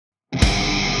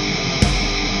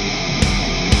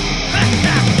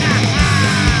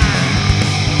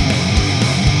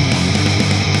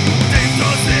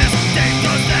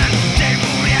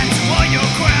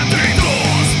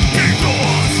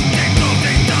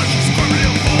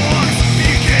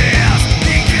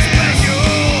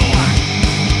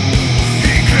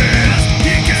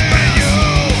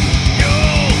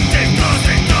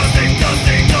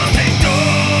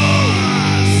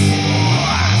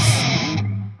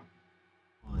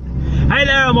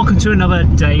and welcome to another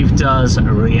Dave Does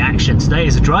reaction. Today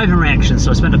is a driving reaction,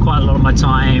 so I spend quite a lot of my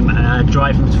time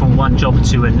driving from one job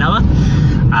to another.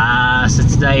 So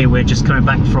today we're just coming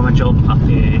back from a job up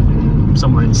in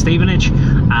somewhere in Stevenage. So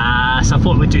I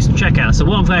thought we'd do some checkouts. So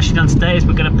what I've actually done today is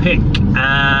we're going to pick,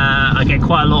 I get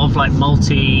quite a lot of like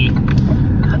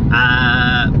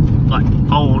like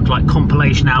old like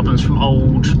compilation albums from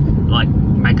old like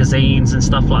magazines and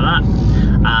stuff like that,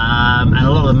 and a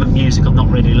lot of the music I've not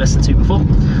really listened to before.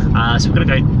 So we're going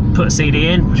to go put a CD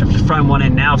in, which I've just thrown one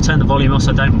in now. I've turned the volume off,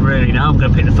 so I don't really know. I'm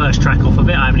going to pick the first track off of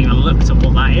it. I haven't even looked at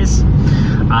what that is,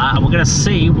 and we're going to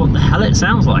see what the hell it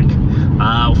sounds like.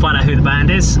 We'll find out who the band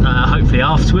is, hopefully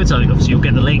afterwards. Obviously you'll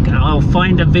get the link, and I'll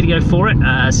find a video for it,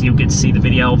 so you'll get to see the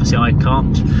video. Obviously I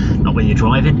can't, not when you're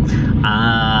driving,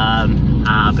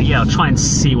 but yeah, I'll try and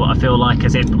see what I feel like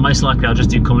as it. But most likely I'll just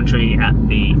do commentary at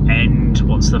the end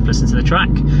once I've listened to the track.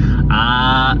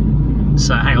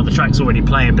 So hang on, the track's already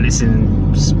playing, but it's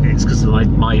because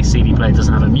my CD player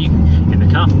doesn't have a mute in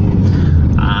the car.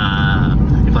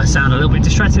 If I sound a little bit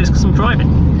distracted, it's because I'm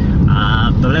driving.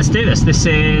 But let's do this. This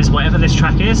is whatever this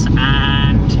track is,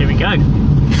 and here we go.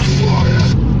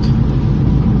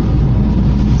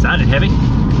 Sounded heavy.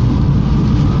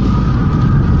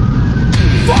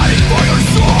 Fighting for your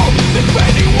soul,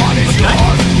 defending what is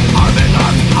yours. Arm in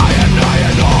arm, eye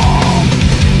and all.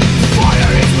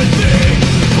 Fire is within,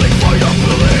 bleed for your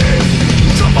belief.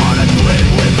 Come on and bleed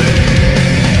with me.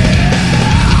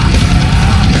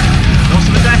 Lots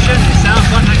of action. It sounds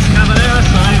like Max Cavalera,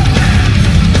 so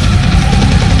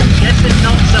guess it's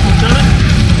not Sepultura.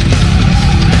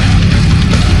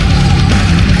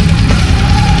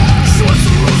 Show us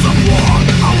the rules of war.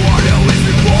 A warrior is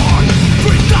reborn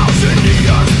 3,000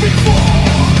 years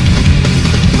before.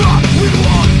 But we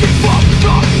won't give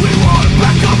up.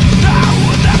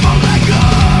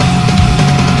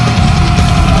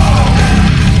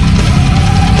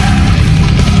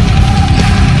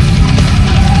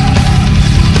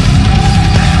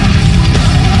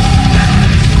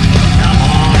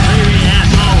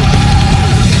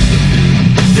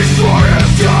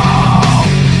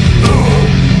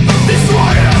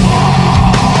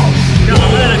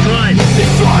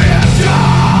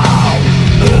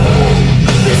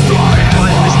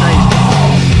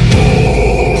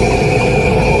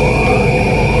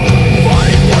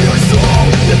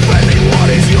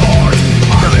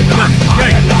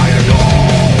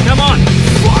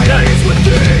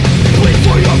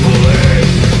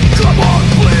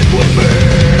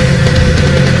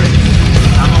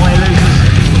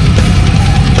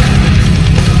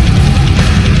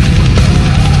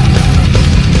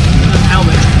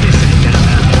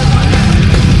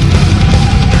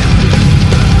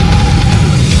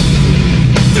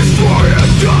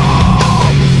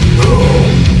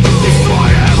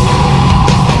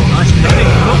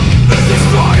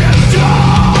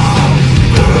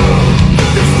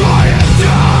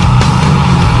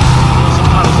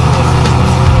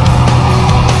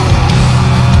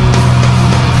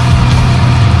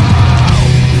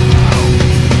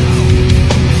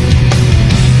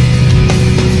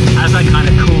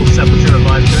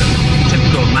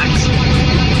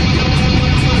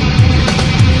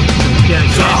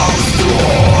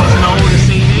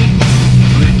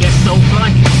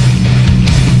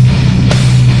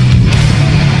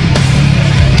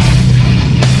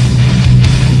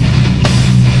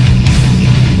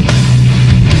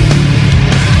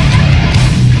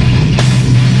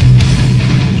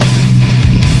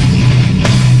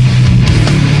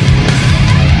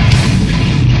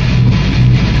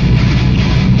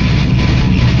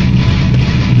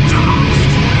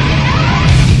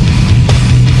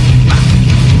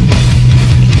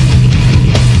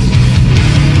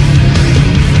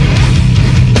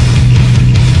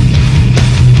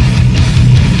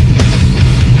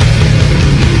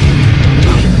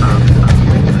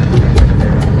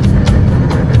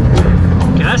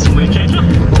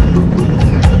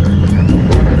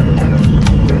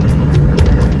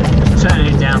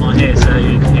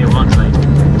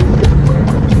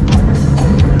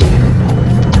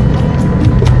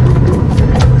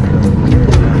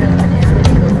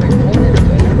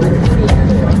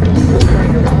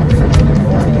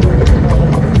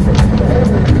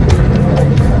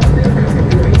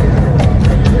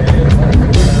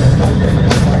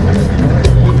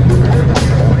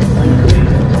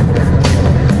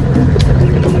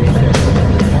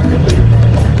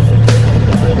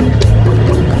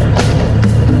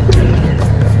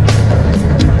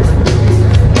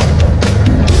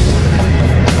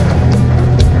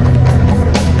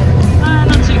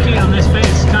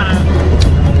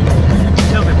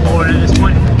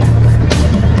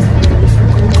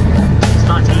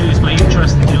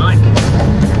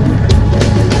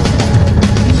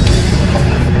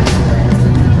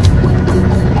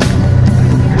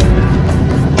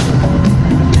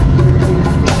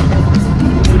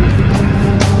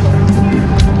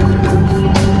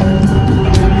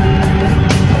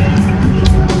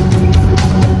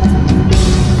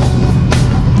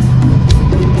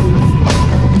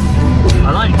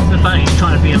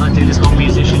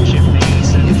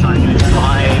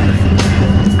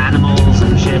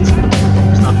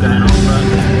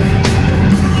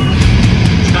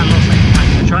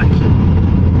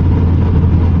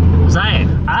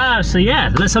 So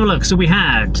yeah, let's have a look. So we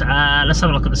had, let's have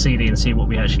a look at the CD and see what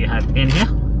we actually had in here.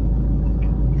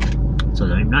 So I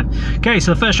don't even know. Okay,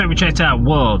 so the first track we checked out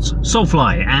was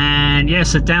Soulfly, and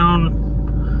yes,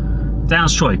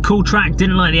 Downstroy. Cool track,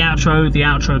 didn't like the outro. The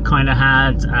outro kind of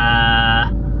had, I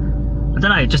don't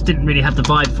know, it just didn't really have the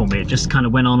vibe for me. It just kind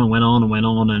of went on and went on and went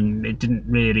on, and it didn't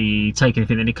really take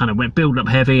anything, and it kind of went build up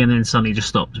heavy and then suddenly just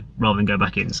stopped rather than go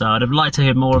back in. So I'd have liked to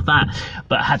hear more of that,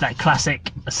 but had that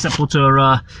classic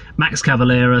Sepultura, Max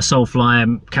Cavalera,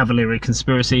 Soulfly, Cavalieri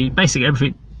Conspiracy, basically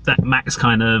everything that Max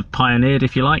kind of pioneered,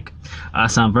 if you like.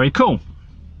 Sound very cool.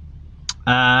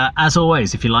 As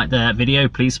always, if you like the video,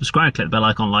 please subscribe, click the bell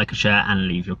icon, like and share, and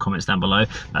leave your comments down below.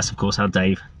 That's of course how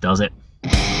Dave does it.